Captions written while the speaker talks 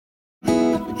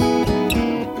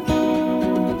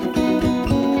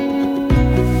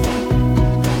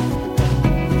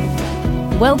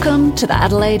Welcome to the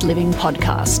Adelaide Living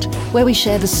Podcast, where we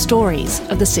share the stories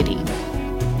of the city.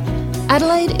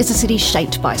 Adelaide is a city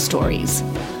shaped by stories,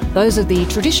 those of the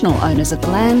traditional owners of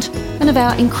the land and of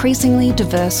our increasingly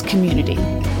diverse community.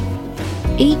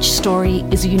 Each story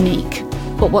is unique,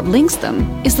 but what links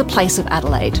them is the place of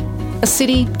Adelaide, a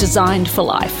city designed for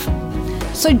life.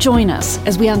 So join us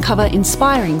as we uncover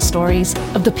inspiring stories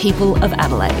of the people of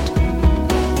Adelaide.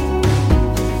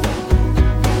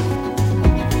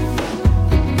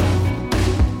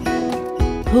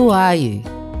 Who are you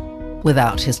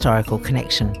without historical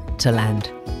connection to land?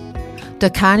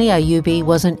 Darkhani Ayubi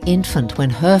was an infant when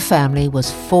her family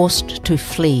was forced to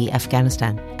flee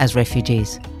Afghanistan as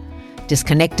refugees.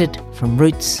 Disconnected from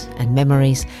roots and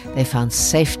memories, they found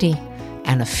safety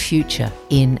and a future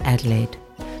in Adelaide.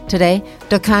 Today,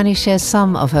 Darkhani shares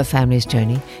some of her family's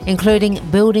journey, including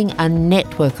building a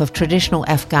network of traditional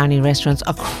Afghani restaurants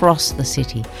across the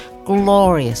city,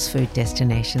 glorious food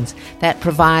destinations that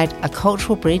provide a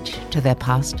cultural bridge to their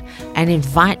past and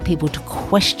invite people to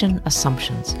question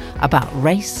assumptions about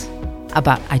race,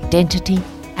 about identity,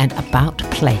 and about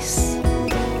place.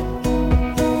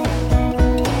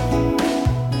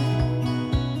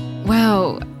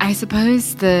 Well, I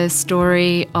suppose the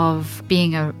story of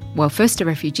being first a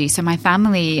refugee. So my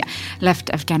family left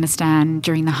Afghanistan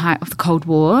during the height of the Cold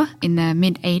War in the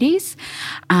mid-80s.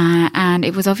 And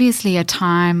it was obviously a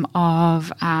time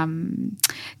of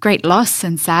great loss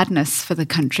and sadness for the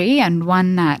country, and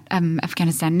one that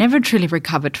Afghanistan never truly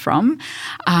recovered from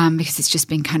because it's just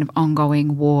been kind of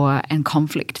ongoing war and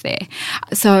conflict there.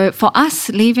 So for us,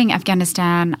 leaving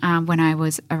Afghanistan when I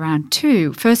was around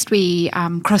 2, first we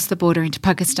crossed the border into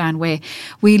Pakistan, where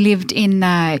we lived in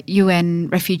UN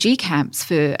refugee camps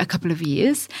for a couple of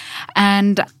years.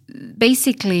 And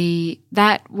basically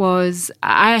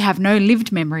I have no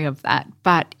lived memory of that,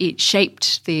 but it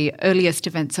shaped the earliest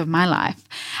events of my life.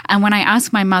 And when I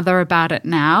ask my mother about it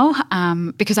now,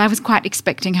 because I was quite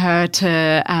expecting her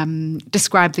to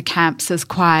describe the camps as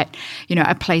quite,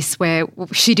 a place where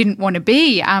she didn't want to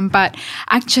be, but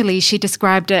actually she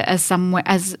described it as somewhere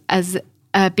as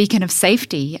a beacon of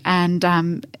safety. And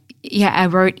I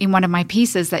wrote in one of my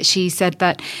pieces that she said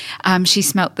that she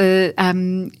smelt the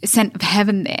scent of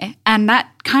heaven there. And that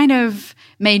kind of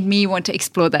made me want to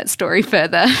explore that story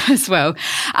further as well.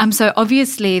 So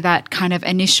obviously that kind of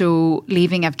initial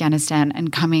leaving Afghanistan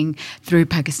and coming through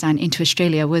Pakistan into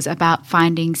Australia was about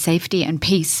finding safety and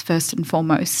peace first and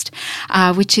foremost,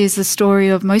 which is the story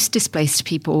of most displaced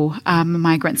people,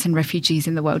 migrants and refugees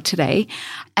in the world today.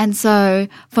 And so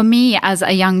for me as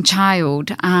a young child,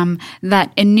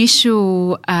 that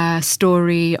initial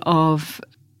story of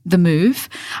the move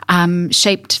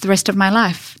shaped the rest of my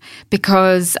life,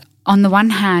 because on the one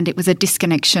hand, it was a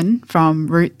disconnection from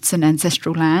roots and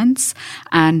ancestral lands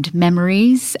and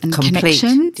memories and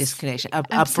connections. Disconnection.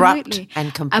 Abrupt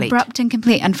and complete. Abrupt and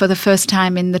complete. And for the first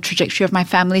time in the trajectory of my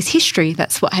family's history,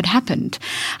 that's what had happened.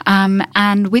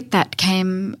 And with that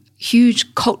came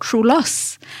huge cultural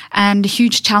loss and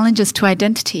huge challenges to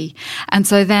identity. And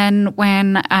so then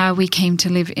when we came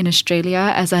to live in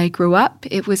Australia as I grew up,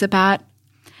 it was about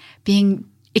being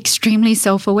extremely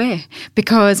self-aware,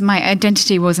 because my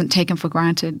identity wasn't taken for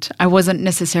granted. I wasn't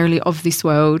necessarily of this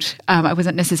world. I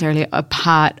wasn't necessarily a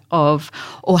part of,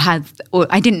 or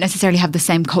I didn't necessarily have the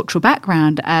same cultural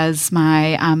background as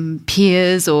my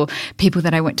peers or people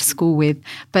that I went to school with.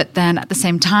 But then at the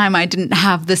same time, I didn't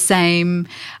have the same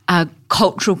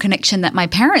cultural connection that my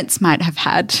parents might have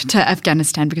had to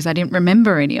Afghanistan, because I didn't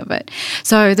remember any of it.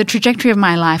 So the trajectory of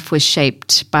my life was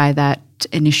shaped by that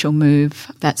initial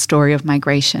move, that story of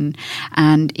migration,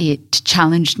 and it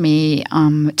challenged me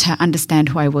to understand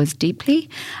who I was deeply,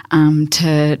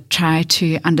 to try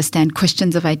to understand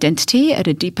questions of identity at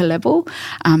a deeper level.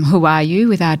 Who are you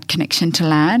without connection to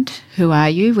land? Who are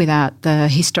you without the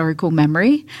historical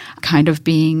memory kind of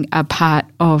being a part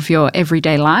of your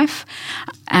everyday life?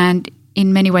 And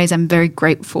in many ways, I'm very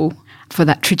grateful for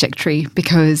that trajectory,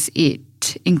 because it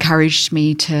encouraged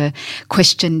me to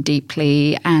question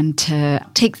deeply and to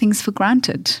take things for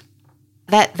granted.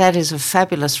 That is a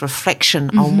fabulous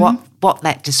reflection on what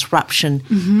that disruption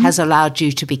has allowed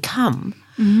you to become.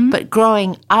 But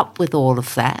growing up with all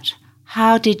of that,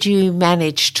 how did you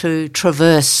manage to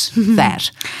traverse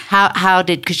that? How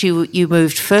did, because you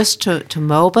moved first to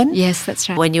Melbourne? Yes, that's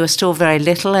right. When you were still very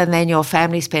little, and then your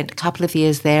family spent a couple of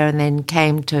years there and then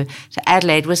came to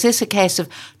Adelaide. Was this a case of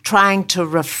trying to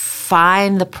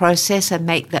refine the process and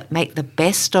make the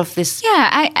best of this? Yeah,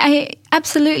 I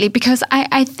absolutely, because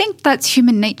I think that's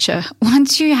human nature.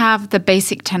 Once you have the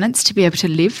basic tenets to be able to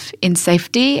live in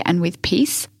safety and with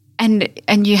peace,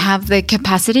 and you have the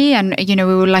capacity, and we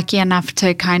were lucky enough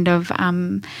to kind of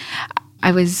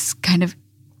I was kind of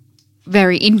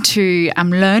very into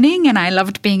learning, and I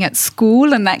loved being at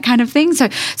school and that kind of thing. So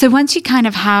once you kind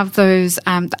of have those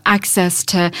access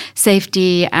to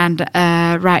safety and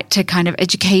right to kind of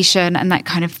education and that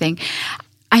kind of thing,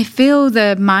 I feel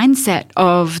the mindset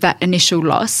of that initial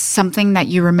loss, something that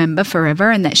you remember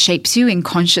forever and that shapes you in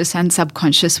conscious and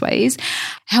subconscious ways,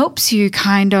 helps you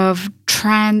kind of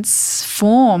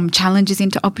transform challenges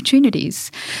into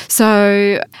opportunities.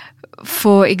 So,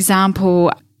 for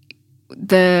example,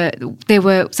 there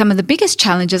were some of the biggest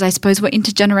challenges, I suppose, were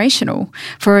intergenerational.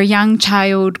 For a young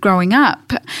child growing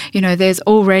up, there's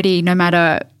already, no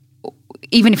matter,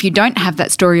 even if you don't have that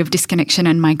story of disconnection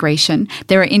and migration,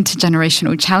 there are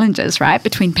intergenerational challenges, right,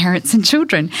 between parents and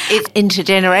children. It's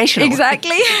intergenerational.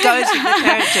 Exactly. It goes with the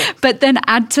character. But then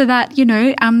add to that,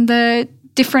 the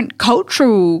different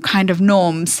cultural kind of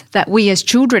norms that we as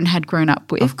children had grown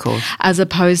up with, of course, as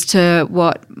opposed to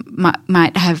what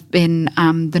might have been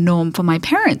the norm for my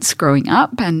parents growing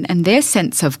up, and their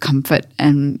sense of comfort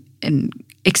and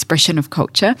expression of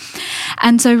culture.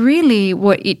 And so really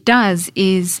what it does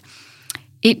is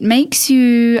it makes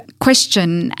you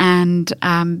question and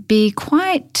be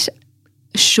quite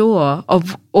sure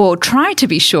of, or try to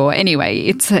be sure anyway.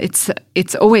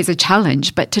 It's always a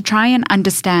challenge, but to try and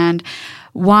understand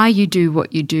why you do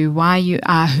what you do, why you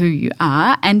are who you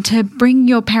are, and to bring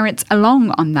your parents along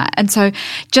on that. And so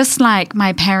just like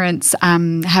my parents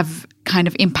have kind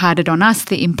of imparted on us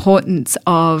the importance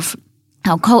of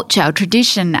our culture, our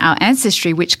tradition, our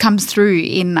ancestry, which comes through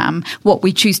in what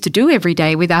we choose to do every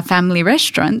day with our family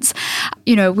restaurants,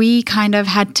 we kind of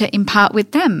had to impart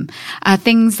with them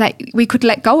things that we could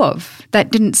let go of, that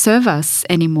didn't serve us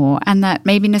anymore, and that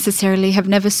maybe necessarily have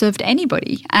never served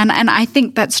anybody. And I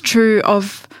think that's true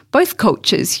of both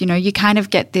cultures. You kind of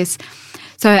get this.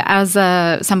 So as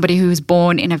somebody who was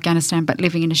born in Afghanistan but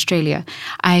living in Australia,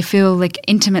 I feel like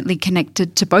intimately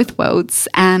connected to both worlds,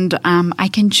 and I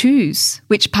can choose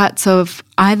which parts of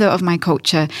either of my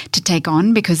culture to take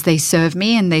on because they serve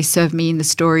me, and they serve me in the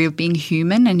story of being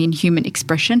human and in human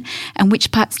expression, and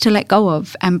which parts to let go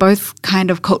of. And both kind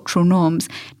of cultural norms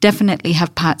definitely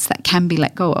have parts that can be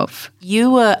let go of. You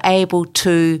were able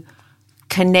to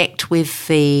connect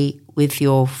with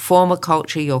your former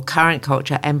culture, your current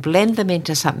culture, and blend them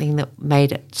into something that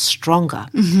made it stronger.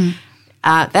 Mm-hmm.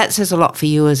 That says a lot for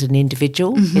you as an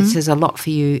individual. Mm-hmm. It says a lot for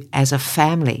you as a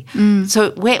family. Mm.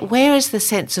 So where is the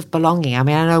sense of belonging? I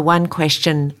mean, I know one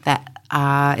question that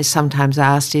is sometimes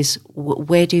asked is,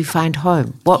 where do you find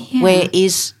home? Where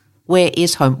is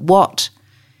home? What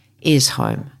is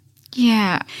home?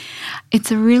 Yeah,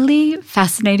 it's a really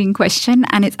fascinating question,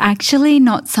 and it's actually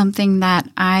not something that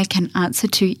I can answer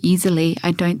too easily,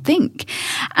 I don't think.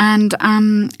 And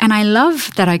I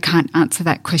love that I can't answer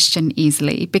that question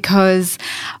easily, because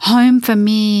home for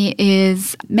me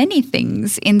is many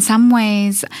things. In some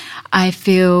ways, I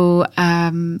feel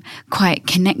quite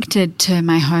connected to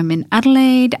my home in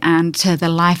Adelaide and to the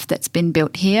life that's been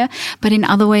built here. But in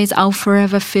other ways, I'll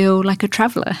forever feel like a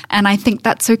traveller. And I think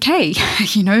that's okay,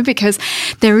 because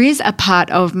there is a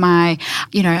part of my,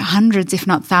 hundreds, if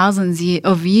not thousands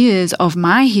of years of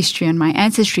my history and my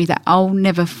ancestry that I'll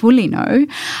never fully know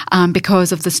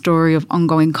because of the story of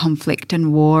ongoing conflict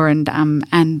and war and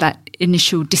that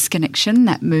initial disconnection,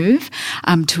 that move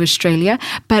to Australia.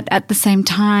 But at the same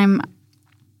time,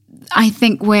 I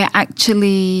think we're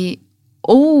actually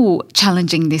all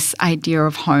challenging this idea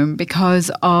of home because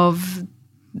of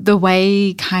the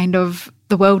way kind of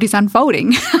the world is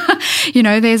unfolding.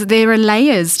 There are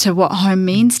layers to what home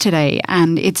means today,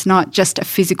 and it's not just a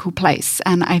physical place.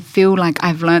 And I feel like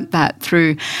I've learnt that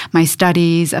through my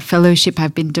studies, a fellowship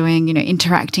I've been doing,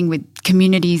 interacting with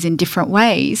communities in different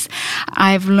ways.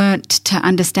 I've learnt to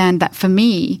understand that for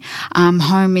me,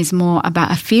 home is more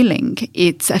about a feeling.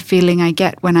 It's a feeling I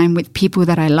get when I'm with people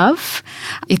that I love.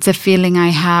 It's a feeling I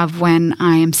have when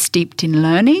I am steeped in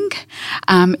learning.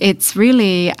 It's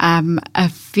really a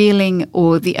feeling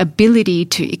or the ability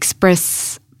to express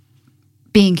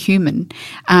being human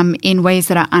in ways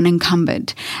that are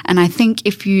unencumbered. And I think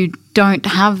if you don't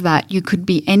have that, you could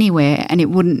be anywhere and it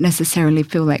wouldn't necessarily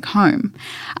feel like home.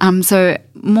 So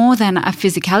more than a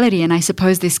physicality, and I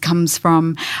suppose this comes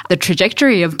from the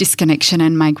trajectory of disconnection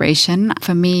and migration,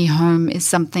 for me, home is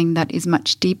something that is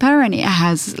much deeper and it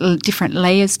has different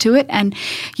layers to it, and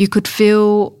you could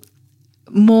feel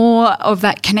more of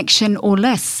that connection or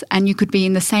less, and you could be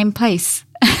in the same place.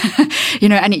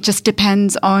 And it just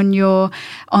depends on your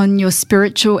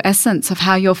spiritual essence of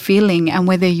how you're feeling and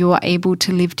whether you're able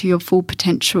to live to your full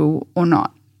potential or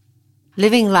not.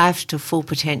 Living life to full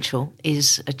potential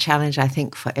is a challenge, I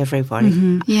think, for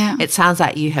everybody. Yeah. It sounds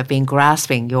like you have been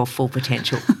grasping your full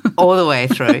potential all the way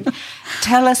through.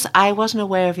 Tell us, I wasn't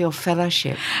aware of your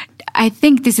fellowship. I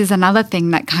think this is another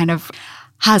thing that kind of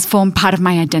has formed part of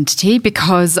my identity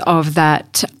because of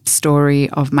that story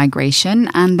of migration,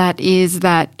 and that is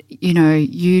that, you know,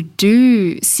 you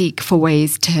do seek for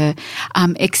ways to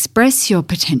express your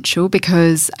potential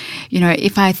because, you know,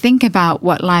 if I think about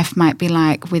what life might be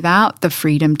like without the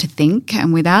freedom to think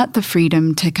and without the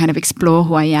freedom to kind of explore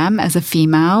who I am as a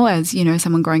female, as, you know,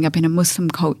 someone growing up in a Muslim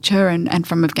culture and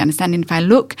from Afghanistan, and if I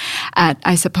look at,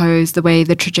 I suppose, the way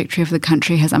the trajectory of the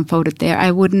country has unfolded there,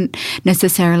 I wouldn't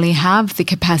necessarily have the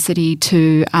capacity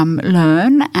to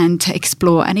learn and to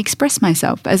explore and express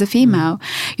myself as a female,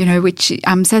 you know, which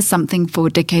says something for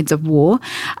decades of war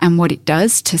and what it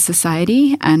does to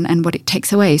society and what it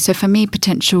takes away. So for me,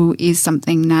 potential is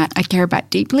something that I care about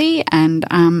deeply, and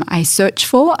I search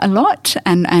for a lot,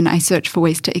 and I search for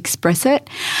ways to express it.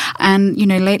 And, you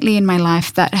know, lately in my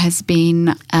life, that has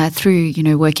been through, you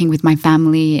know, working with my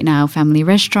family in our family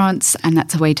restaurants, and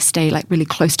that's a way to stay like really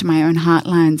close to my own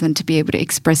heartlands and to be able to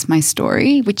express my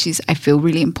story, which is, I feel,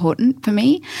 really important for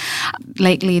me.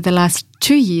 Lately, the last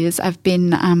 2 years, I've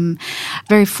been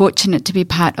very fortunate to be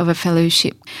part of a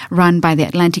fellowship run by the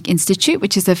Atlantic Institute,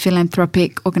 which is a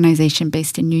philanthropic organisation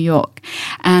based in New York.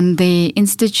 And the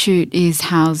institute is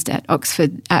housed at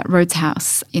Oxford, at Rhodes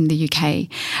House in the UK.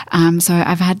 So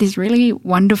I've had this really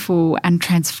wonderful and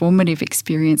transformative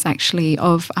experience, actually,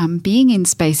 of being in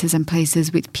spaces and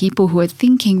places with people who are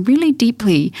thinking really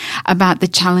deeply about the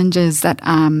challenges that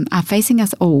are facing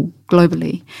us all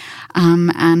globally,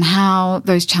 and how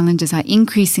those challenges are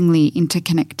increasingly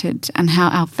interconnected, and how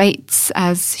our fates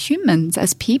as humans,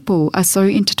 as people, are so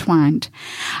intertwined.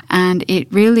 And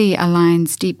it really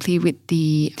aligns deeply with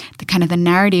the kind of the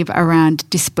narrative around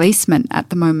displacement at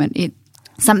the moment.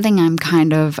 Something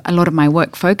a lot of my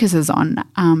work focuses on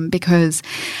because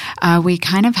we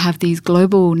kind of have these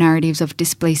global narratives of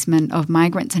displacement of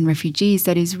migrants and refugees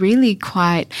that is really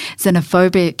quite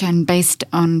xenophobic and based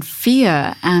on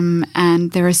fear.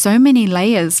 And there are so many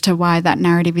layers to why that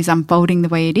narrative is unfolding the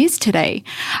way it is today.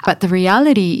 But the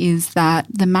reality is that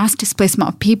the mass displacement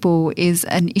of people is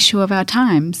an issue of our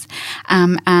times.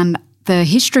 And the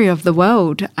history of the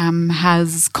world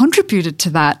has contributed to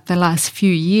that the last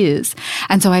few years.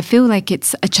 And so I feel like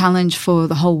it's a challenge for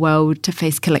the whole world to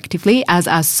face collectively, as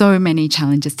are so many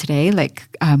challenges today, like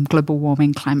global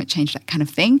warming, climate change, that kind of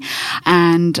thing.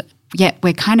 And yet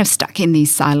we're kind of stuck in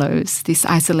these silos, this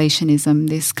isolationism,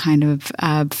 this kind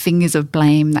of fingers of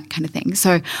blame, that kind of thing.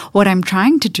 So what I'm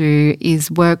trying to do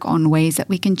is work on ways that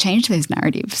we can change those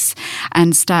narratives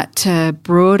and start to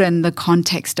broaden the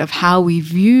context of how we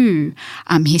view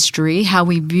history, how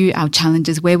we view our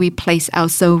challenges, where we place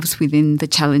ourselves within the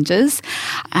challenges.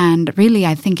 And really,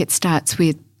 I think it starts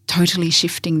with totally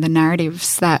shifting the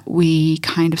narratives that we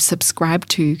kind of subscribe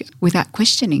to without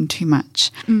questioning too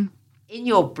much. In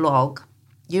your blog,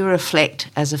 you reflect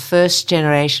as a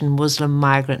first-generation Muslim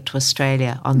migrant to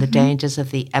Australia on the dangers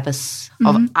of the abyss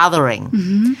of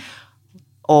othering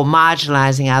or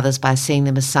marginalising others by seeing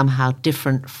them as somehow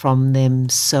different from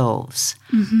themselves.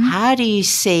 How do you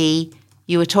see,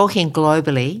 you were talking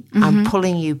globally, I'm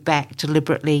pulling you back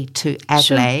deliberately to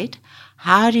Adelaide. Sure.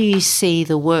 How do you see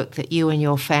the work that you and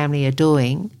your family are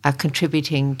doing are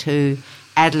contributing to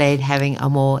Adelaide having a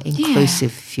more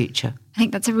inclusive future? I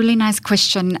think that's a really nice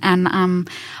question, and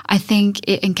I think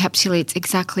it encapsulates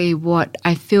exactly what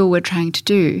I feel we're trying to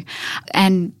do.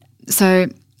 And so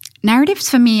narratives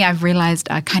for me, I've realised,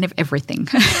 are kind of everything.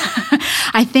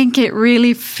 I think it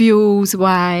really fuels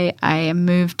why I am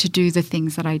moved to do the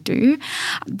things that I do.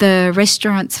 The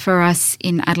restaurants for us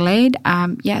in Adelaide,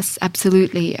 yes,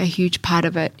 absolutely, a huge part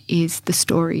of it is the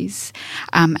stories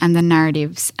and the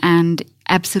narratives. And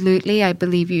absolutely, I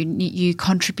believe you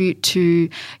contribute to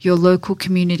your local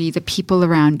community, the people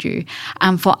around you.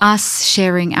 For us,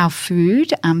 sharing our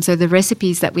food, so the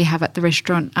recipes that we have at the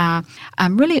restaurant are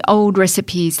really old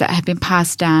recipes that have been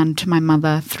passed down to my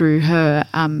mother through her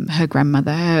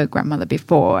grandmother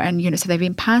before, and so they've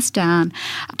been passed down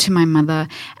to my mother.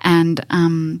 And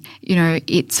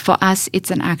it's for us,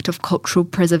 it's an act of cultural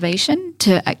preservation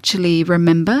to actually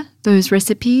remember those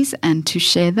recipes and to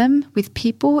share them with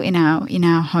people in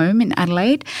our home in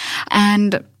Adelaide.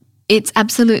 And it's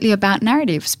absolutely about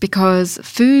narratives, because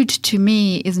food to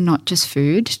me is not just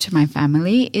food to my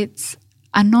family. It's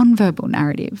a non-verbal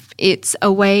narrative. It's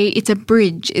a way, it's a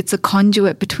bridge, it's a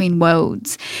conduit between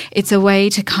worlds. It's a way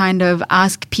to kind of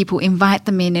ask people, invite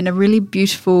them in a really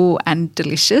beautiful and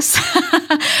delicious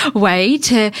way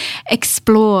to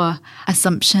explore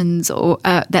assumptions or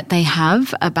that they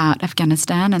have about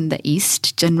Afghanistan and the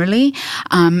East generally,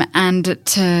 and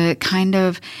to kind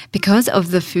of, because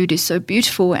of the food is so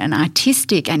beautiful and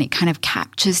artistic and it kind of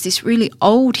captures this really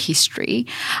old history,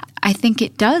 I think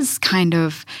it does kind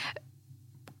of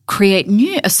create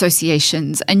new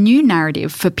associations, a new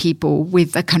narrative for people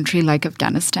with a country like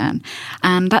Afghanistan.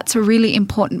 And that's a really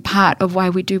important part of why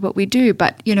we do what we do.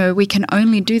 But, you know, we can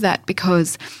only do that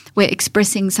because we're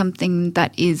expressing something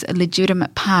that is a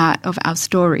legitimate part of our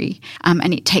story.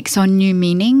 And it takes on new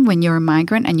meaning when you're a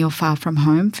migrant and you're far from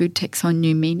home. Food takes on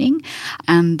new meaning.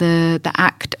 And the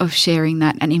act of sharing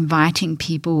that and inviting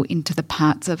people into the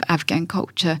parts of Afghan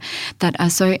culture that are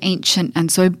so ancient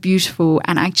and so beautiful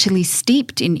and actually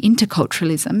steeped in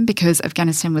interculturalism, because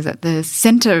Afghanistan was at the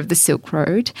center of the Silk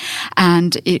Road,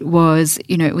 and it was,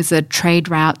 you know, it was a trade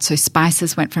route, so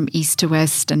spices went from east to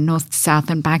west and north to south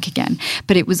and back again.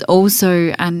 But it was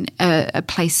also a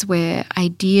place where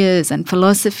ideas and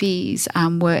philosophies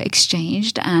were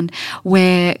exchanged, and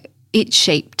where it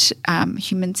shaped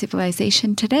human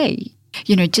civilization today.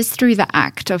 You know, just through the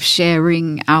act of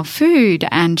sharing our food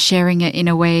and sharing it in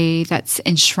a way that's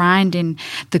enshrined in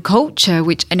the culture,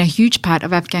 which, and a huge part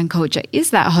of Afghan culture is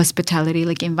that hospitality,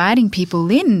 like inviting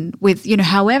people in with, you know,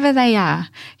 however they are,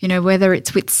 you know, whether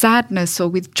it's with sadness or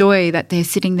with joy that they're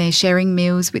sitting there sharing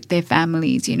meals with their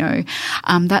families, you know,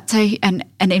 that's and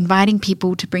inviting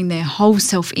people to bring their whole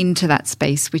self into that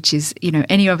space, which is, you know,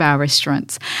 any of our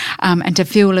restaurants, and to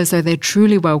feel as though they're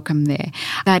truly welcome there.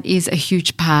 That is a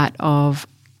huge part of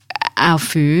our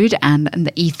food and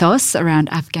the ethos around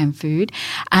Afghan food.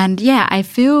 And yeah, I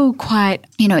feel quite,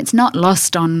 you know, it's not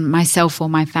lost on myself or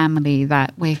my family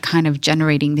that we're kind of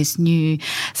generating this new,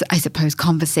 I suppose,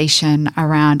 conversation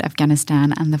around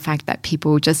Afghanistan and the fact that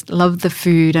people just love the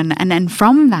food. And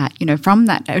from that, you know, from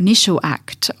that initial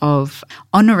act of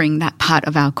honouring that part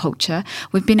of our culture,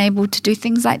 we've been able to do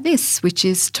things like this, which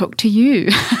is talk to you,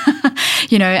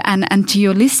 you know, and to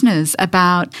your listeners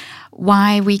about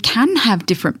why we can have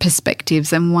different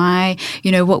perspectives and why,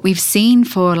 you know, what we've seen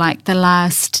for like the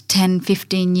last 10,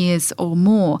 15 years or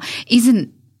more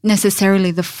isn't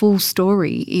necessarily the full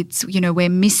story. It's, you know, we're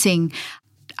missing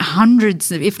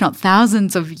hundreds, if not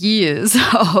thousands of years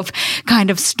of kind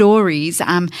of stories.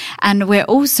 And we're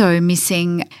also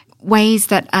missing ways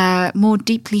that are more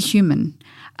deeply human.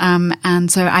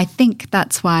 And so I think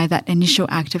that's why that initial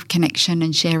act of connection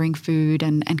and sharing food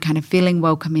and kind of feeling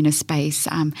welcome in a space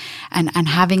and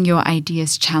having your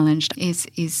ideas challenged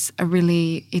is a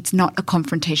really, it's not a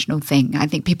confrontational thing. I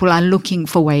think people are looking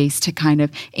for ways to kind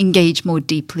of engage more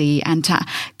deeply and to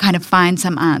kind of find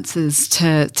some answers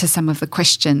to some of the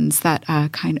questions that are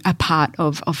kind of a part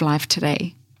of life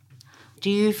today. Do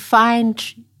you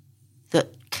find that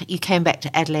you came back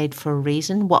to Adelaide for a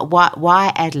reason?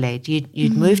 Why Adelaide?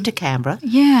 You'd moved to Canberra.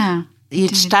 Yeah.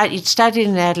 You'd studied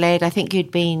in Adelaide. I think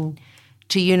you'd been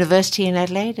to university in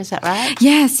Adelaide. Is that right?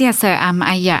 Yes. So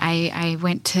I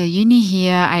went to uni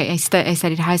here. I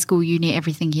studied high school, uni,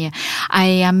 everything here.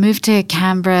 I moved to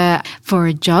Canberra for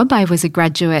a job. I was a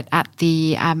graduate at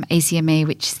the ACMA,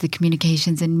 which is the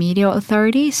Communications and Media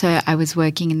Authority. So I was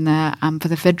working in the for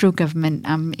the federal government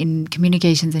in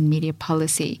communications and media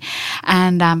policy.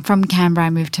 And from Canberra, I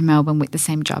moved to Melbourne with the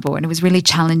same job, and it was really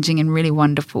challenging and really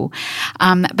wonderful.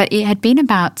 But it had been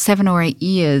about 7 or 8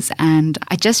 years, and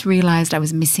I just realised I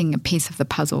was missing a piece of the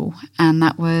puzzle, and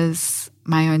that was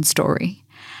my own story,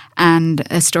 and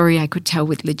a story I could tell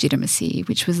with legitimacy,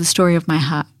 which was the story of my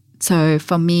heart. So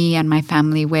for me and my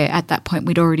family, where at that point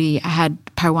we'd already had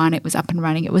Parwan, it was up and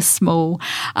running, it was small.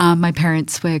 My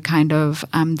parents were kind of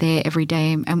there every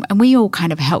day, and we all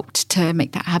kind of helped to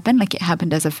make that happen. Like, it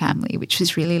happened as a family, which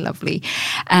was really lovely.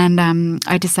 And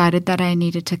I decided that I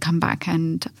needed to come back,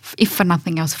 and if for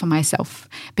nothing else, for myself,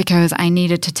 because I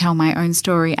needed to tell my own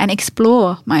story and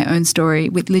explore my own story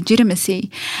with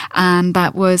legitimacy. And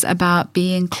that was about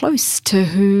being close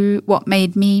to what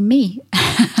made me me.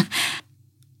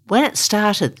 When it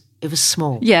started, it was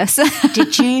small. Yes.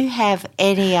 Did you have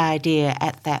any idea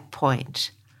at that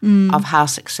point of how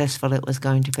successful it was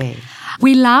going to be?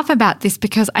 We laugh about this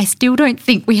because I still don't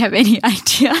think we have any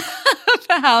idea of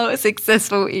how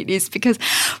successful it is, because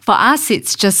for us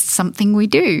it's just something we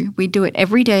do. We do it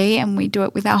every day, and we do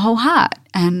it with our whole heart.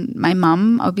 And my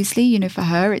mum, obviously, you know, for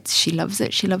her, she loves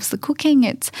it. She loves the cooking.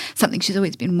 It's something she's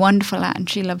always been wonderful at and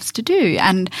she loves to do.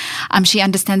 And she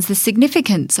understands the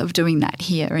significance of doing that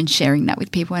here and sharing that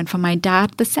with people. And for my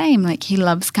dad, the same. Like, he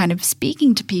loves kind of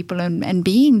speaking to people and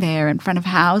being there in front of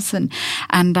house and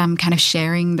kind of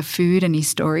sharing the food and his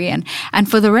story. And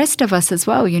for the rest of us as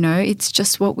well, you know, it's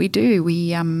just what we do. We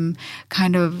we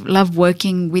kind of love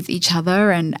working with each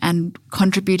other and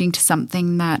contributing to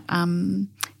something that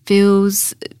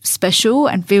feels special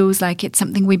and feels like it's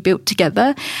something we built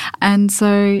together. And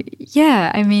so,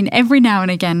 yeah, I mean, every now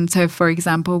and again, so for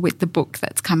example, with the book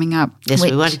that's coming up. Yes,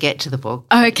 we want to get to the book.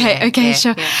 Okay,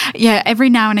 sure. Yeah, every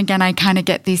now and again, I kind of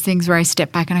get these things where I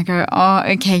step back and I go, oh,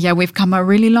 okay, yeah, we've come a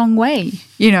really long way,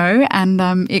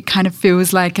 and it kind of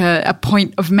feels like a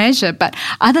point of measure. But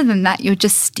other than that, you're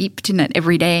just steeped in it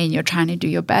every day and you're trying to do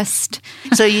your best.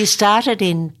 So you started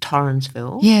in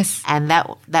Torrensville. Yes. And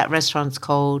that restaurant's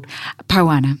called?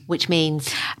 Parwana. Which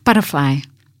means? Butterfly.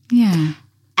 Yeah.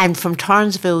 And from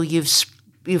Torrensville,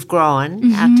 you've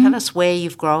grown. Now tell us where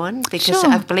you've grown, because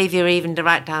I believe you're even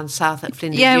right down south at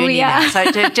Flinders Uni we are. now.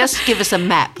 So just give us a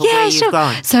map of where you've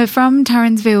grown. So from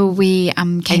Torrensville, we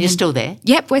came. And you're still there?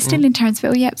 Yep, we're still in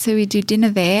Torrensville. Yep. So we do dinner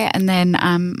there, and then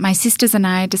my sisters and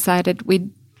I decided we'd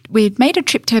made a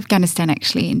trip to Afghanistan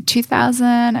actually in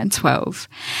 2012,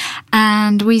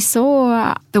 and we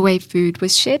saw the way food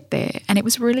was shared there, and it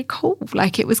was really cool.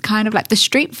 Like, it was kind of like the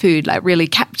street food like really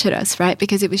captured us, right?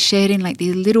 Because it was shared in like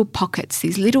these little pockets,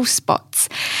 these little spots,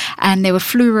 and there were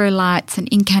fluoro lights and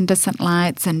incandescent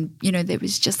lights, and there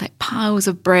was just like piles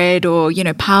of bread or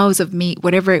piles of meat,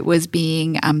 whatever it was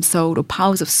being sold, or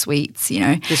piles of sweets.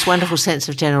 This wonderful sense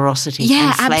of generosity,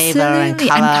 yeah, and flavour absolutely,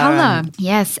 and colour, and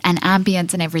yes, and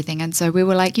ambience and everything. And so we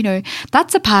were like,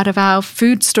 that's a part of our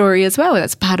food story as well.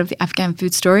 That's part of the Afghan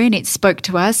food story. And it spoke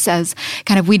to us as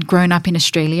kind of, we'd grown up in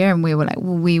Australia, and we were like,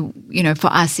 well, for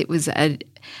us, it was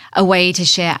a way to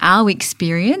share our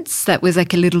experience that was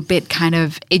like a little bit kind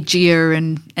of edgier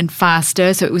and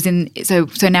faster. So it was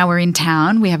so now we're in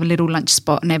town. We have a little lunch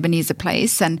spot in Ebenezer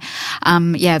Place. And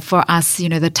for us,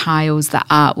 the tiles, the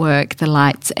artwork, the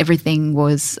lights, everything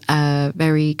was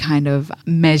very kind of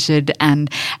measured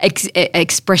and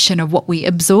expression of what we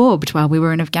absorbed while we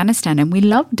were in Afghanistan. And we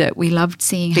loved it. We loved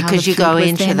seeing how the because you food go was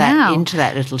into there that now. into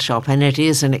that little shop, and it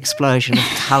is an explosion of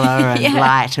colour and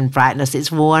light and brightness.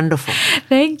 It's wonderful.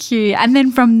 Thank you. And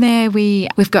then from there,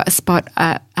 we've got a spot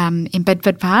in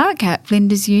Bedford Park at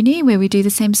Flinders Uni where we do the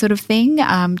same sort of thing,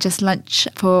 just lunch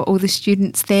for all the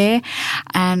students there.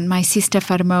 And my sister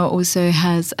Fatima also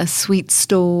has a sweet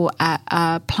stall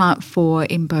at Plant 4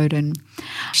 in Bowden.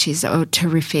 She's a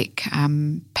terrific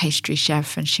pastry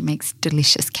chef, and she makes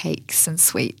delicious cakes and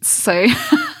sweets. So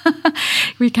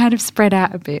we kind of spread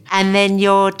out a bit. And then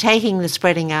you're taking the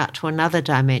spreading out to another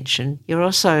dimension. You're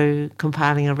also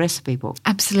compiling a recipe book.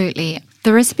 Absolutely.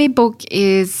 The recipe book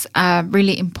is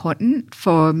really important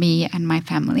for me and my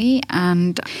family,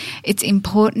 and it's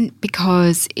important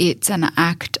because it's an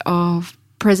act of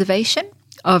preservation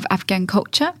of Afghan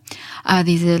culture.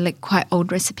 These are like quite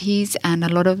old recipes, and a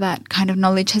lot of that kind of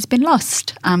knowledge has been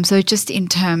lost. So just in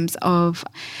terms of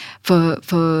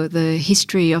for the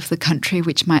history of the country,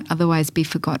 which might otherwise be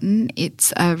forgotten,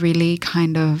 it's a really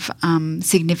kind of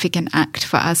significant act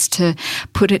for us to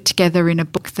put it together in a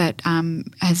book that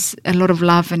has a lot of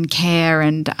love and care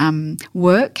and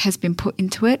work has been put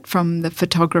into it, from the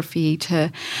photography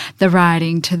to the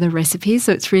writing to the recipes.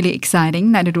 So it's really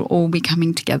exciting that it'll all be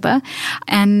coming together.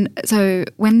 And so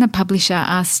when the publisher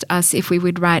asked us if we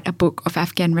would write a book of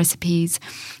Afghan recipes,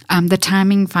 the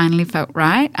timing finally felt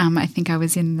right. I think I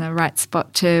was in the right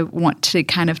spot to want to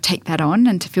kind of take that on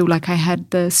and to feel like I had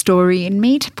the story in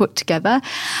me to put together.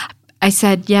 I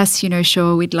said, yes,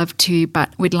 sure, we'd love to,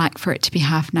 but we'd like for it to be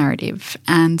half narrative.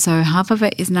 And so half of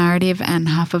it is narrative and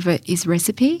half of it is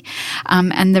recipe.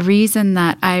 And the reason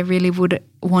that I really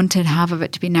wanted half of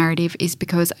it to be narrative is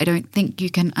because I don't think you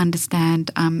can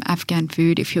understand Afghan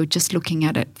food if you're just looking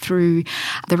at it through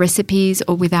the recipes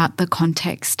or without the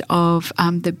context of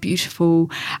the beautiful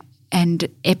and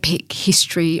epic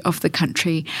history of the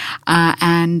country,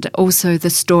 and also the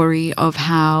story of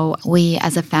how we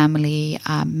as a family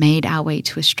made our way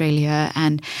to Australia,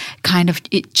 and kind of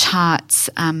it charts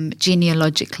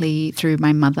genealogically through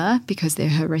my mother, because they're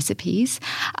her recipes,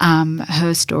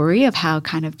 her story of how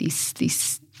kind of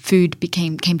this food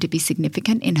came to be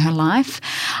significant in her life.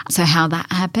 So how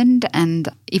that happened, and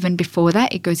even before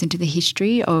that, it goes into the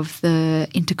history of the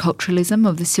interculturalism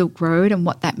of the Silk Road and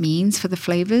what that means for the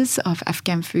flavours of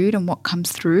Afghan food and what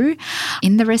comes through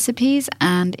in the recipes.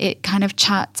 And it kind of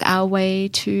charts our way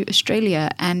to Australia.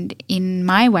 And in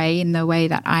my way, in the way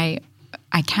that I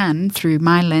I can through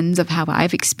my lens of how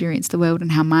I've experienced the world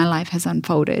and how my life has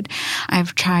unfolded.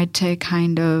 I've tried to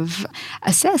kind of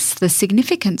assess the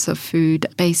significance of food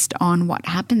based on what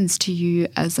happens to you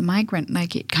as a migrant.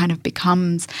 Like it kind of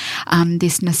becomes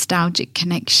this nostalgic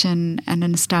connection and a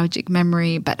nostalgic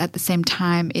memory, but at the same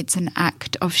time, it's an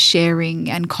act of sharing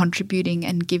and contributing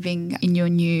and giving in your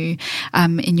new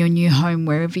home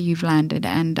wherever you've landed.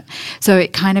 And so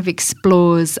it kind of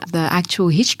explores the actual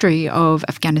history of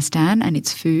Afghanistan and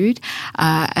its food,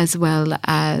 as well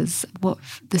as what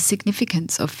the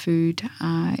significance of food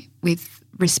with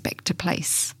respect to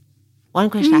place. One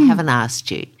question I haven't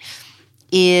asked you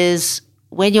is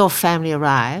when your family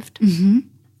arrived,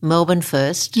 Melbourne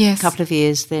first, yes, a couple of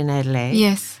years, then Adelaide.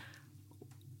 Yes.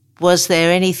 Was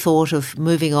there any thought of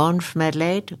moving on from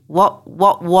Adelaide? What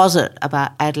was it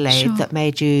about Adelaide that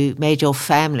made your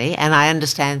family? And I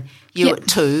understand you at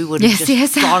 2 would have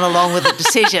just gone along with the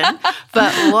decision.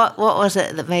 But what was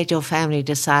it that made your family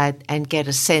decide and get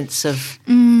a sense of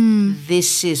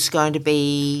this is going to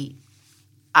be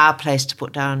our place to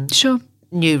put down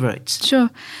new roots? Sure.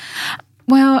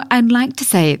 Well, I'd like to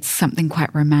say it's something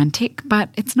quite romantic, but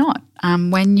it's not.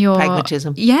 When you're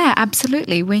pragmatism. Yeah,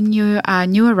 absolutely. When you are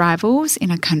new arrivals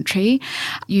in a country,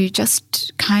 you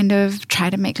just kind of try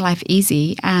to make life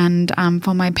easy. And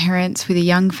for my parents with a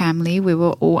young family, we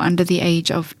were all under the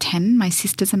age of 10, my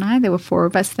sisters and I. There were 4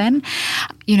 of us then.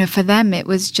 You know, for them, it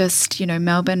was just, you know,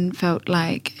 Melbourne felt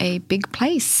like a big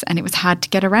place and it was hard to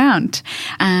get around.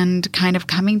 And kind of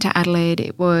coming to Adelaide,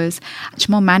 it was much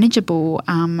more manageable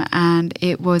and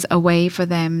it was a way for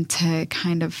them to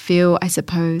kind of feel, I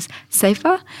suppose,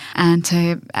 safer and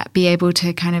to be able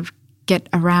to kind of get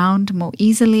around more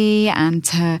easily and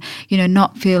to, you know,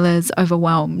 not feel as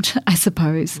overwhelmed, I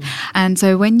suppose. And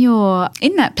so when you're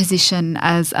in that position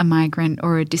as a migrant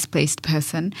or a displaced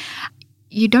person,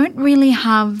 you don't really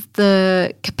have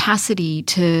the capacity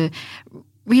to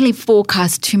really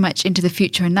forecast too much into the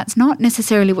future, and that's not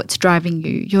necessarily what's driving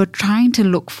you. You're trying to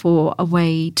look for a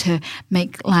way to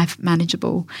make life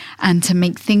manageable and to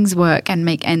make things work and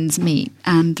make ends meet,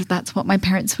 and that's what my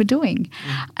parents were doing.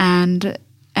 And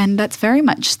that's very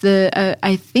much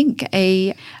I think,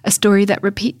 a story that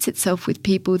repeats itself with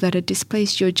people that are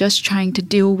displaced. You're just trying to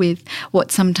deal with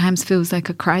what sometimes feels like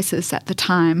a crisis at the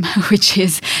time, which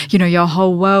is, you know, your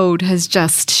whole world has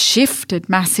just shifted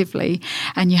massively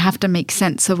and you have to make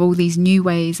sense of all these new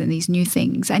ways and these new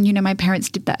things. And, you know, my parents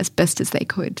did that as best as they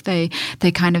could. They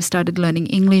kind of started learning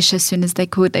English as soon as they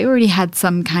could. They already had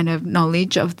some kind of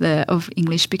knowledge of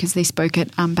English because they spoke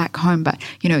it back home. But,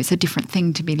 you know, it's a different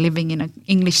thing to be living in an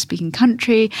English-speaking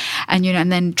country and, you know,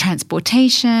 and then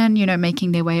transportation, you know,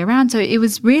 making their way around. So it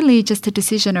was really just a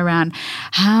decision around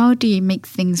how do you make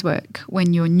things work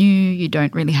when you're new, you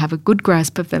don't really have a good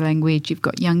grasp of the language, you've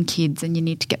got young kids and you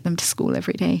need to get them to school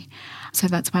every day. So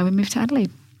that's why we moved to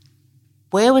Adelaide.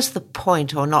 Where was the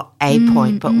point, or not a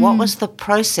point, but what was the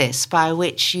process by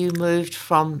which you moved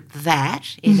from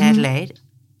that in Adelaide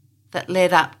that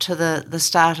led up to the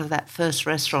start of that first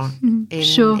restaurant in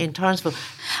Torrensville?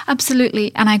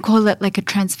 Absolutely. And I call it like a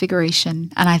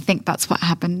transfiguration. And I think that's what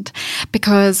happened.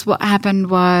 Because what happened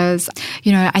was,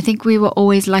 you know, I think we were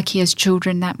always lucky as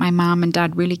children that my mum and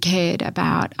dad really cared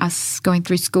about us going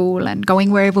through school and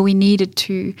going wherever we needed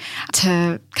to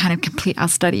kind of complete our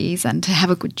studies and to have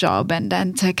a good job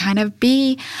and to kind of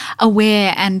be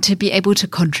aware and to be able to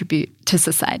contribute to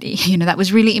society. You know, that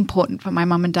was really important for my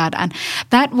mum and dad. And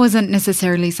that wasn't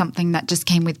necessarily something that just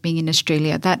came with being in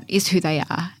Australia. That is who they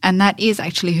are. And that is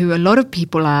actually who a lot of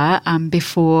people are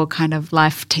before kind of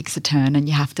life takes a turn and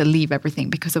you have to leave everything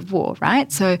because of war,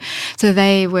 right? So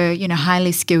they were, you know,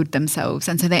 highly skilled themselves.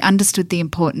 And so they understood the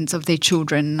importance of their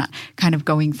children kind of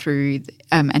going through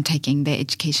and taking their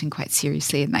education quite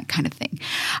seriously and that kind of thing.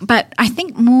 But I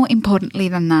think more importantly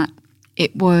than that,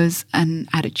 it was an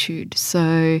attitude.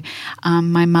 So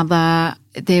my mother,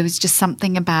 there was just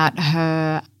something about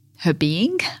her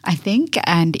being, I think,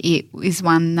 and it was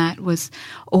one that was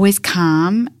always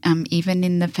calm, even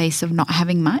in the face of not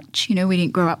having much. You know, we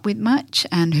didn't grow up with much,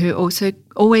 and who also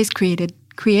always created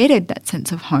that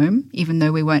sense of home, even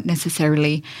though we weren't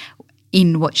necessarily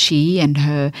in what she and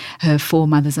her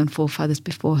foremothers and forefathers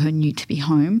before her knew to be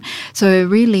home. So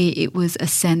really it was a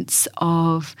sense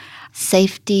of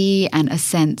safety and a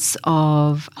sense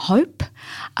of hope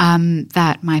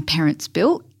that my parents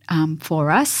built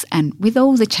for us, and with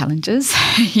all the challenges,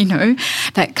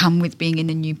 that come with being in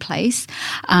a new place.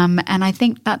 And I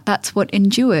think that that's what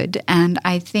endured. And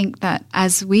I think that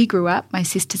as we grew up, my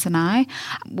sisters and I,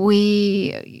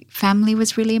 family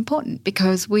was really important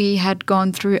because we had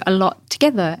gone through a lot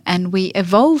together and we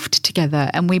evolved together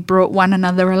and we brought one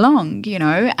another along,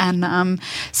 and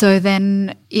so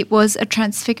then it was a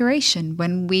transfiguration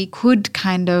when we could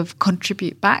kind of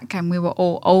contribute back and we were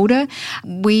all older.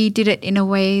 We did it in a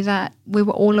way that we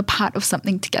were all a part of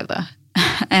something together.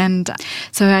 And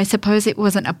so I suppose it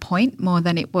wasn't a point more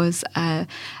than it was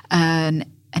an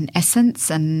essence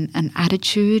and an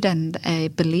attitude and a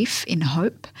belief in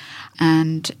hope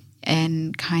and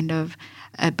kind of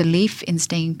a belief in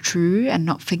staying true and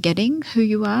not forgetting who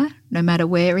you are, no matter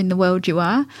where in the world you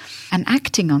are, and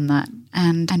acting on that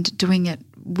and doing it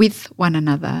with one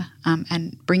another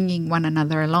and bringing one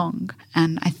another along.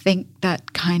 And I think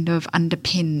that kind of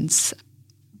underpins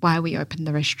why we opened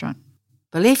the restaurant.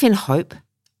 Belief in hope,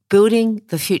 building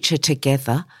the future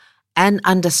together and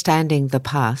understanding the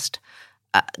past.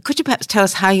 Could you perhaps tell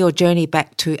us how your journey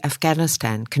back to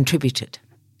Afghanistan contributed?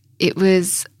 It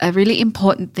was a really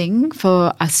important thing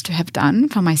for us to have done,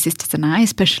 for my sisters and I,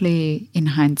 especially in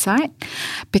hindsight,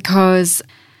 because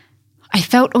I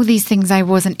felt all these things I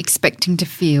wasn't expecting to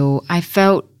feel. I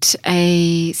felt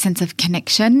a sense of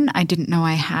connection I didn't know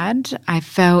I had. I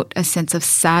felt a sense of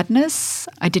sadness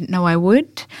I didn't know I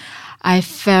would. I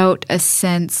felt a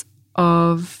sense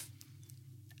of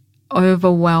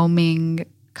overwhelming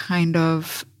kind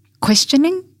of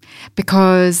questioning,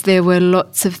 because there were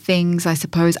lots of things, I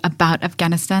suppose, about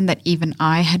Afghanistan that even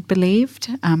I had believed,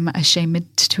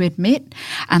 ashamed to admit.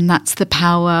 And that's the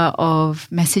power of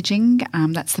messaging.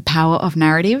 That's the power of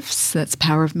narratives. That's the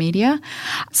power of media.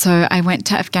 So I went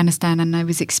to Afghanistan and I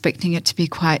was expecting it to be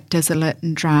quite desolate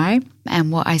and dry.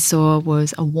 And what I saw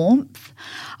was a warmth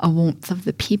of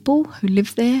the people who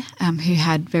lived there, who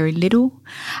had very little,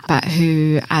 but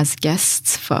who, as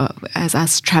guests, as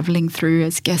us travelling through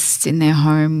as guests in their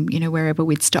home, wherever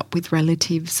we'd stop with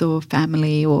relatives or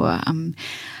family or,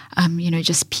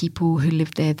 just people who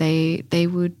lived there, they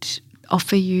would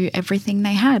offer you everything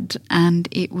they had. And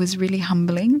it was really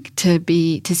humbling to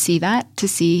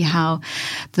see how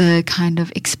the kind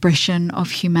of expression of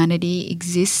humanity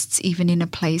exists even in a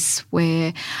place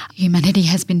where humanity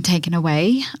has been taken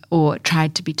away or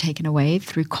tried to be taken away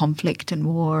through conflict and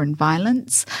war and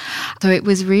violence. So it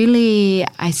was really,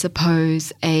 I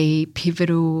suppose, a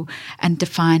pivotal and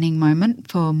defining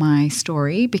moment for my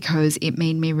story, because it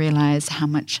made me realize how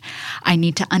much I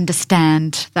need to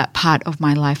understand that part of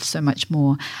my life so much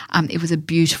more. It was a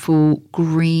beautiful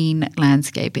green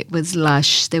landscape. It was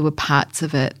lush. There were parts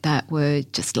of it that were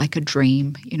just like a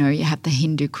dream. You had the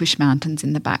Hindu Kush mountains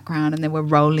in the background, and there were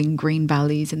rolling green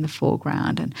valleys in the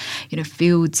foreground, and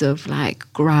fields of like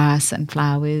grass and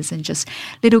flowers and just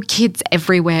little kids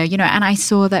everywhere. And I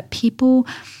saw that people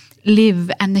live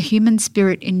and the human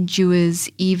spirit endures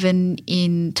even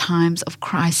in times of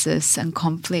crisis and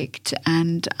conflict.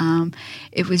 And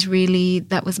it was really,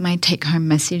 that was my take-home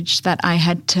message, that I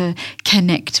had to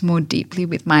connect more deeply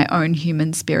with my own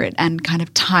human spirit and kind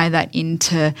of tie that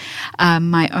into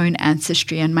my own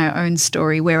ancestry and my own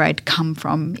story, where I'd come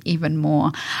from even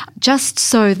more, just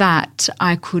so that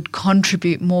I could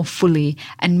contribute more fully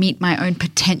and meet my own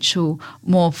potential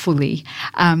more fully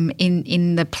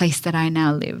in the place that I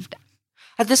now lived.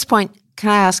 At this point, can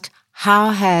I ask,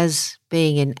 how has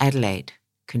being in Adelaide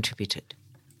contributed?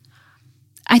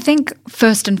 I think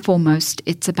first and foremost,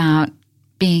 it's about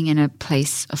being in a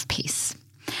place of peace,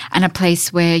 and a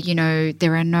place where,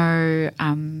 there are no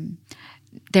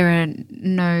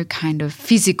kind of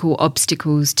physical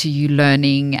obstacles to you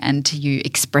learning and to you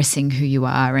expressing who you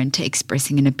are and to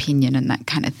expressing an opinion and that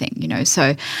kind of thing,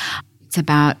 So it's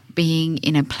about being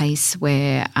in a place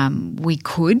where we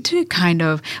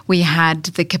had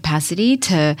the capacity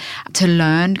to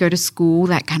learn, go to school,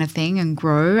 that kind of thing, and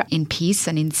grow in peace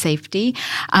and in safety.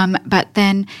 But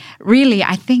then really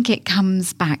I think it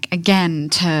comes back again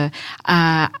to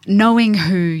knowing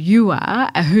who you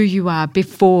are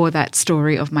before that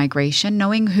story of migration,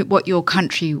 knowing what your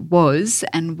country was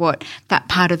and what that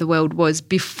part of the world was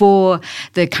before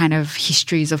the kind of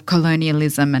histories of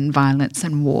colonialism and violence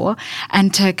and war,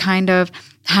 and to kind of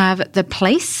have the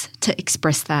place to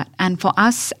express that. And for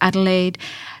us, Adelaide,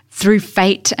 through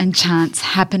fate and chance,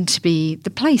 happened to be the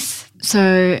place.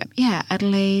 So,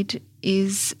 Adelaide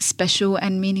is special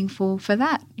and meaningful for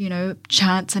that.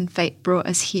 Chance and fate brought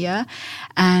us here,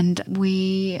 and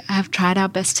we have tried our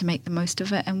best to make the most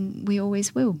of it, and we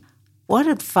always will. What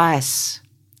advice,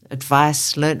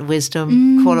 learnt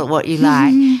wisdom, call it what you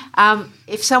like,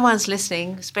 If someone's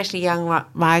listening, especially young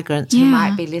migrants who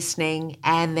might be listening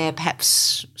and they're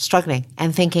perhaps struggling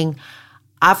and thinking,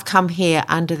 I've come here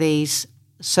under these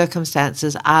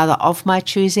circumstances either of my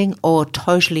choosing or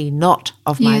totally not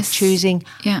of my choosing.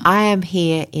 Yeah. I am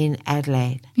here in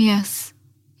Adelaide. Yes.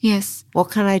 What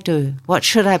can I do? What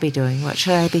should I be doing? What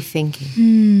should I be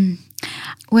thinking?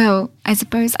 Well, I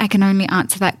suppose I can only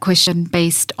answer that question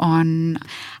based on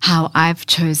how I've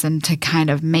chosen to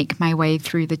kind of make my way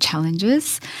through the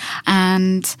challenges.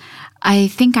 And I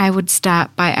think I would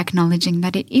start by acknowledging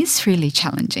that it is really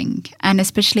challenging. And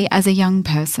especially as a young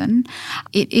person,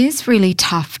 it is really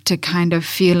tough to kind of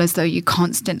feel as though you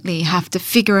constantly have to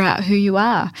figure out who you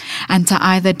are and to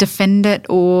either defend it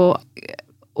or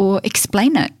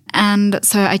explain it. And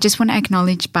so I just want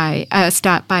to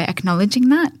start by acknowledging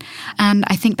that. And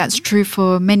I think that's true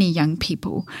for many young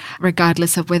people,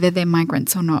 regardless of whether they're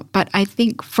migrants or not. But I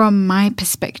think from my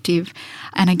perspective,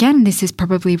 and again, this is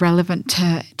probably relevant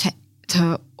to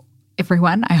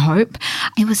everyone, I hope,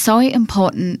 it was so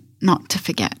important not to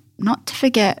forget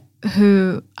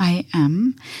who I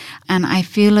am. And I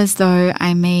feel as though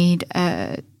I made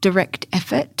a direct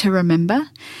effort to remember.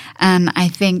 And I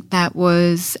think that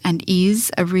was and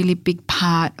is a really big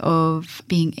part of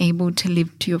being able to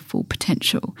live to your full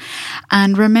potential.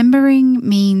 And remembering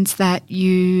means that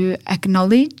you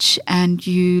acknowledge and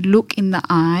you look in the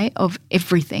eye of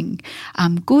everything,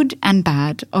 good and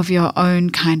bad, of your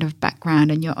own kind of background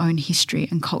and your own history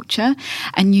and culture.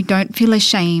 And you don't feel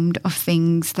ashamed of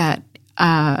things that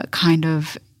are kind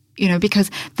of, because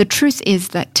the truth is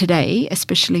that today,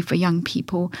 especially for young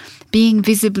people, being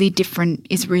visibly different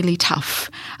is really tough,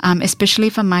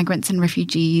 especially for migrants and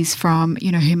refugees from,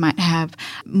 who might have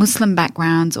Muslim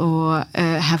backgrounds or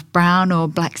have brown or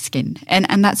black skin.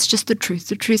 And that's just the truth.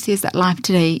 The truth is that life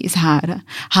today is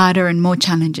harder and more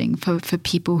challenging for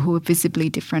people who are visibly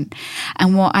different.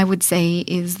 And what I would say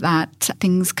is that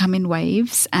things come in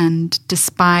waves, and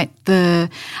despite the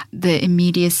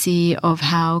immediacy of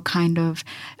how kind of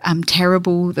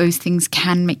terrible those things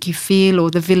can make you feel, or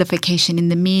the vilification in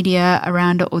the media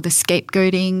around it, or the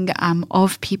scapegoating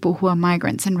of people who are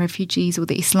migrants and refugees, or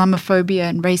the Islamophobia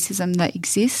and racism that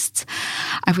exists,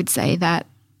 I would say that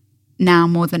now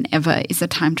more than ever is a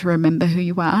time to remember who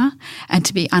you are and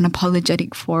to be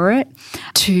unapologetic for it,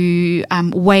 to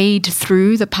wade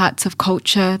through the parts of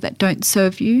culture that don't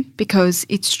serve you, because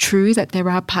it's true that there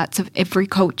are parts of every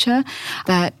culture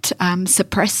that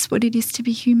suppress what it is to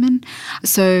be human.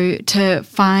 So to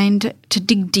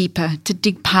dig deeper, to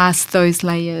dig past those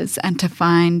layers, and to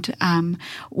find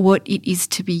what it is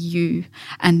to be you,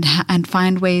 and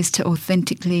find ways to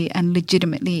authentically and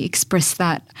legitimately express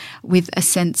that with a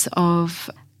sense of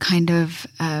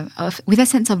with a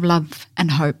sense of love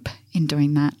and hope in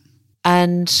doing that.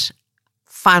 And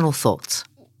final thoughts.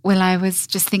 Well, I was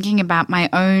just thinking about my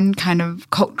own kind of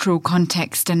cultural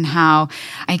context and how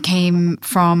I came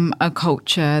from a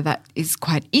culture that is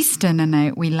quite Eastern,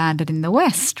 and we landed in the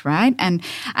West, right? And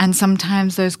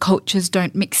sometimes those cultures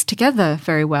don't mix together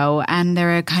very well, and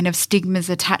there are kind of stigmas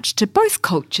attached to both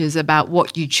cultures about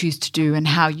what you choose to do and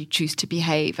how you choose to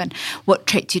behave and what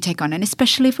traits you take on, and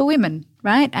especially for women,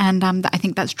 right? And I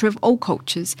think that's true of all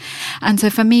cultures. And so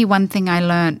for me, one thing I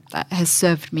learned that has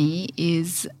served me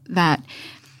is that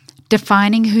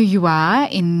defining who you are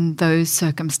in those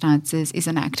circumstances is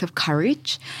an act of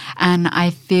courage. And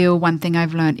I feel one thing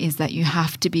I've learned is that you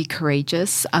have to be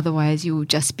courageous, otherwise you'll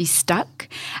just be stuck.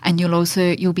 And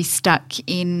you'll be stuck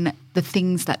in the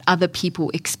things that other people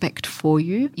expect for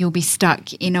you. You'll be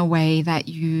stuck in a way that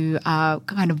you are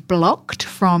kind of blocked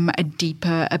from a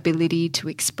deeper ability to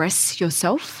express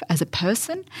yourself as a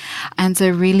person. And so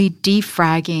really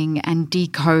defragging and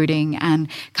decoding and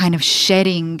kind of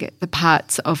shedding the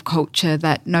parts of culture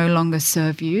that no longer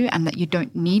serve you and that you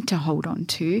don't need to hold on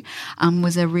to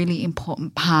was a really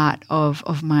important part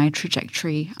of my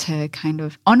trajectory to kind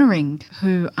of honouring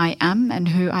who I am and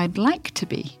who I'd like to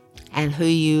be. And who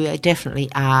you definitely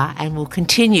are and will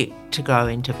continue to grow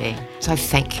into being. So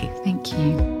thank you. Thank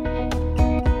you.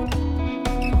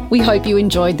 We hope you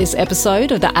enjoyed this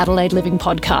episode of the Adelaide Living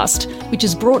Podcast, which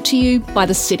is brought to you by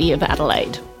the City of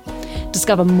Adelaide.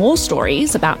 Discover more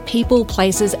stories about people,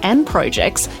 places and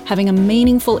projects having a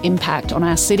meaningful impact on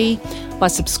our city by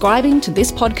subscribing to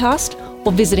this podcast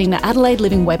or visiting the Adelaide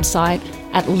Living website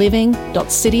at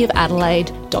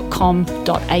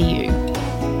living.cityofadelaide.com.au.